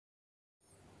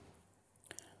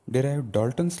Derive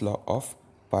Dalton's law of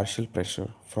partial pressure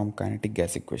from kinetic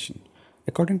gas equation.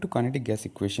 According to kinetic gas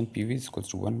equation, PV is equals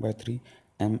to 1 by 3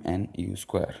 mnu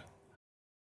square,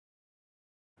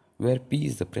 where P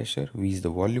is the pressure, V is the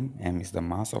volume, m is the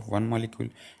mass of one molecule,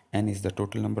 n is the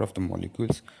total number of the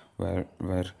molecules, where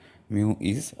mu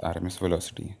is RMS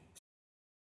velocity.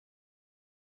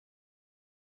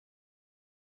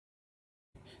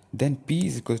 Then P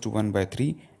is equals to 1 by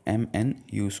 3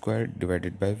 mnu square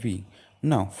divided by V.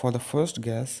 Now for the first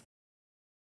gas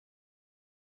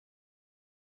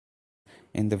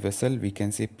in the vessel, we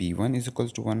can say P1 is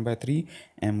equals to 1 by 3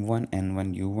 m1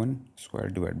 n1 u1 square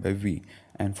divided by V.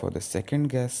 And for the second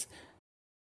gas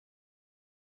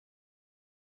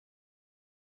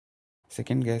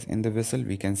in the vessel,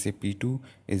 we can say P2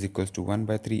 is equals to 1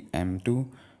 by 3 m2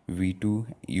 v2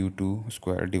 u2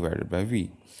 square divided by V.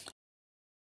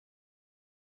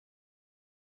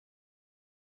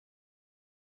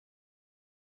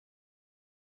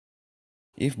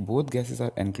 If both gases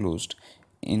are enclosed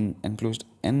in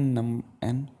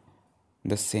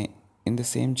the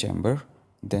same chamber,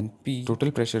 then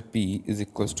total pressure P is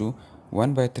equals to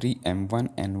 1 by 3 m1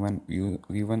 n1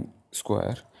 v1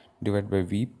 square divided by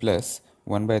V plus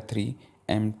 1 by 3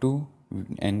 m2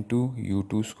 n2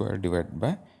 u2 square divided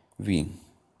by V.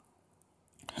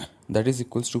 That is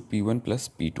equals to P1 plus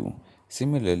P2.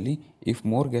 Similarly, if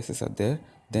more gases are there,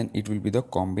 then it will be the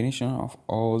combination of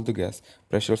all the gas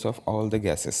pressures of all the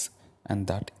gases, and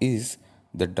that is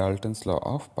the Dalton's law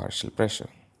of partial pressure.